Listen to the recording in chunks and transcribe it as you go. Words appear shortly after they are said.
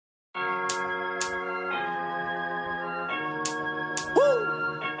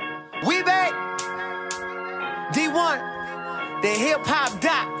D1, the hip-hop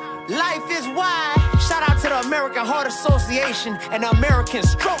doc. Life is wide. Shout out to the American Heart Association and the American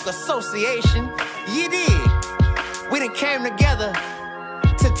Stroke Association. You dig? We done came together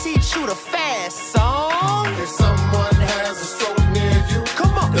to teach you the fast song. If someone has a stroke near you,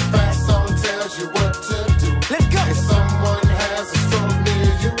 come on. The fast song tells you what to do. Let's go. If someone has a stroke near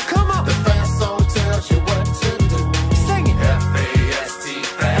you, come on. The fast song tells you what to do. Sing it. F-A-S-T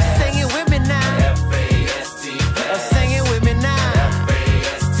fast. Sing it with me now. F-A-S-T fast. Sing it with me now.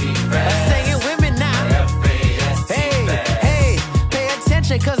 F-A-S-T fast. Sing it with me now. F-A-S-T fast. Hey, pay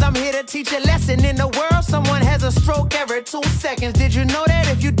attention, cause I'm here to teach a lesson. In the world, someone has a stroke every 2 seconds. Did you know that?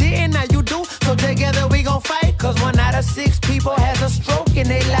 If you didn't, now you do. So together we gon' fight, cause 1 out of 6 people has a stroke in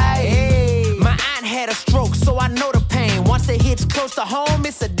their life. Hey, my aunt had a stroke, so I know the pain. Once it hits close to home,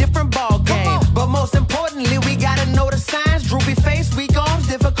 it's a different ball game. But most importantly, we gotta know the signs. Droopy face, weak arms,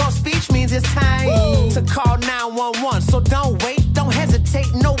 difficult speech means it's time to call 911. So don't wait, don't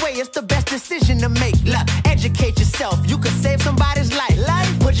hesitate, no way, it's the best decision to make. Look, educate yourself, you could save somebody's life.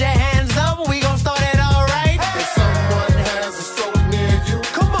 Put your hands up, we gon' start it all right. If someone has a stroke near you,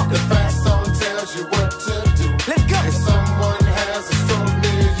 come on. The fast song tells you what to do. Let's go. If someone has a stroke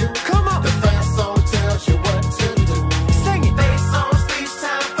near you, come on. The fast song tells you what to do. Sing it. Face on speech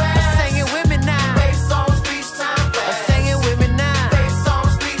time fast. Sing it with me now. Face on speech time fast. Sing it with me now. Face on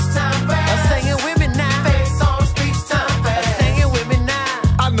speech time fast. Sing it with me now. Face on speech time fast. Sing it with me now.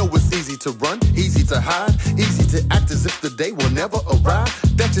 I know it's easy to run, easy to hide, easy to act as if the day will never arrive.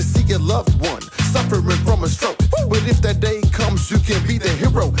 That you see your loved one suffering from a stroke. But if that day comes, you can be the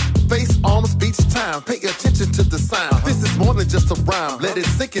hero. Face, arm, speech, time. Pay attention to the sign. This is more than just a rhyme. Let it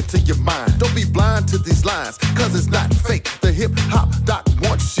sink into your mind. Don't be blind to these lines, cause it's not fake. The hip-hop doc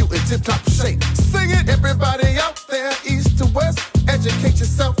wants you in tip-top shape. Sing it, everybody out there, east to west. Educate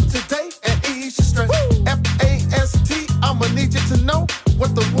yourself today and ease your stress. F-A-S-T, I'ma need you to know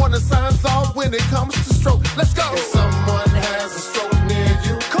what the warning signs are when it comes to stroke. Let's go. If someone has a stroke near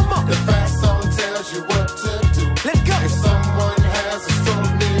you, come on. The fast song tells you what to do. Let's go. If someone has a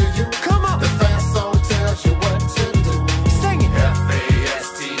stroke near you, come on. The fast song tells you what to do. Sing it.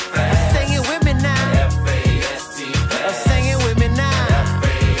 F-A-S-T fast. Sing it with me now. F-A-S-T fast. Sing it with me now.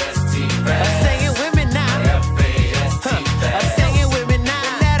 F-A-S-T fast. Sing it with me now. F-A-S-T fast. Sing it with me now.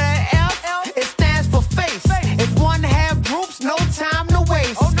 The letter F, it stands for face. If one have groups, no time to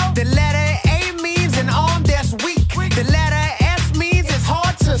waste. The letter A means an arm that's weak. The letter S means it's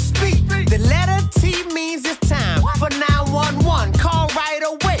hard to speak. The letter T means it's time for 911. Call right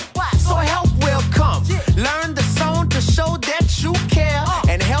away, so help will come. Learn the song to show that you care,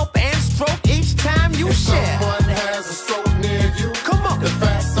 and help and stroke each time you if share. Someone has a stroke near you. Come on. The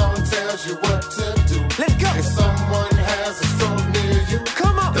fast song tells you what to do. Let's go. If someone has a stroke near you,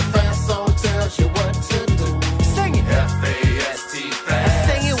 come on. The fast song tells you what to do. Sing it. F-A-S-T fast.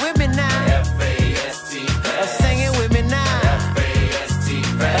 Sing it with me now. F-A-S-T fast. Sing it with me now. F-A-S-T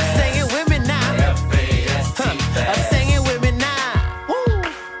fast. Sing it with me now. F-A-S-T fast. Sing it with me now. Woo.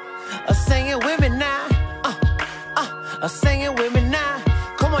 Sing it with me now. Sing it with me now.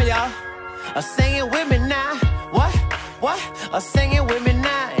 Come on, y'all. Sing it with me now. What? Sing it with me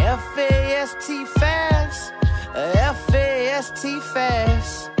now. F-A-S-T fast. F-A-S-T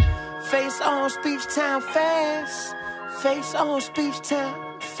fast. Face on speech time fast. Face on speech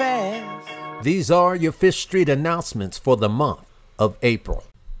time fast. These are your 5th Street announcements for the month of April.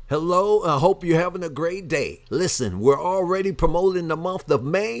 Hello, I hope you're having a great day. Listen, we're already promoting the month of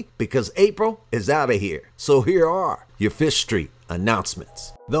May because April is out of here. So here are your 5th Street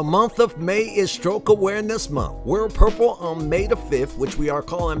announcements. The month of May is Stroke Awareness Month. Wear purple on May the 5th, which we are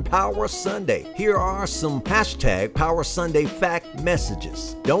calling Power Sunday. Here are some hashtag Power Sunday fact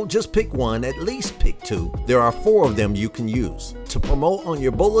messages. Don't just pick one, at least pick 2. There are 4 of them you can use. To promote on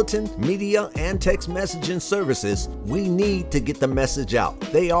your bulletin, media, and text messaging services, we need to get the message out.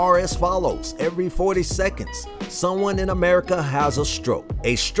 They are as follows. Every 40 seconds, someone in America has a stroke.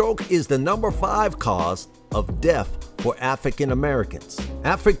 A stroke is the number 5 cause of death for African Americans.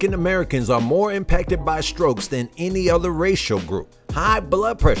 African Americans are more impacted by strokes than any other racial group. High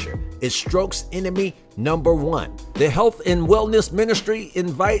blood pressure is stroke's enemy number 1. The Health and Wellness Ministry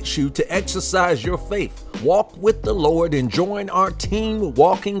invites you to exercise your faith, walk with the Lord, and join our team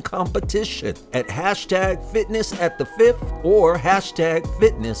walking competition at hashtag Fitness at the 5th or hashtag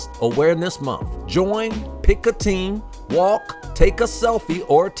Fitness Awareness Month. Join, pick a team, walk, take a selfie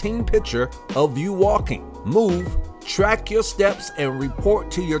or team picture of you walking. Move, track your steps, and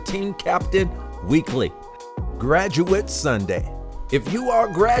report to your team captain weekly. Graduate Sunday. If you are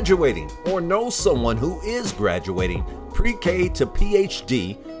graduating or know someone who is graduating pre-K to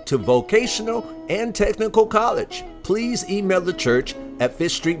PhD, to vocational and technical college, please email the church at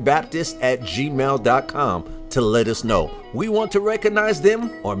fifthstreetbaptist@gmail.com to let us know. We want to recognize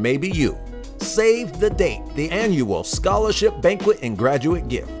them or maybe you. Save the date. The annual Scholarship Banquet and Graduate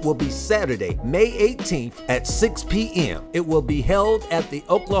Gift will be Saturday, May 18th at 6 p.m. It will be held at the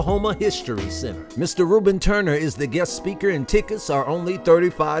Oklahoma History Center. Mr. Reuben Turner is the guest speaker and tickets are only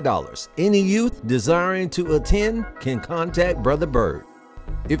 $35. Any youth desiring to attend can contact Brother Bird.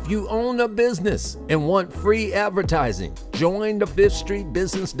 If you own a business and want free advertising, join the Fifth Street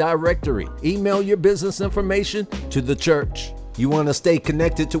Business Directory. Email your business information to the church. You want to stay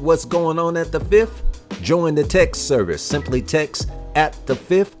connected to what's going on at the Fifth? Join the text service. Simply text at the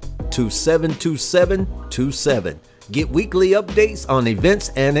Fifth to 72727. Get weekly updates on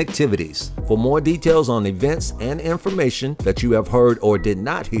events and activities. For more details on events and information that you have heard or did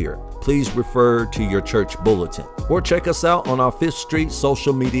not hear, please refer to your church bulletin or check us out on our Fifth Street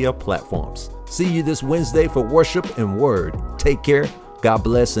social media platforms. See you this Wednesday for worship and word. Take care, God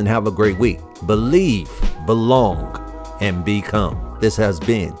bless, and have a great week. Believe, belong, and become. This has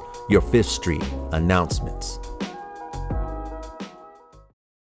been your Fifth Street Announcements.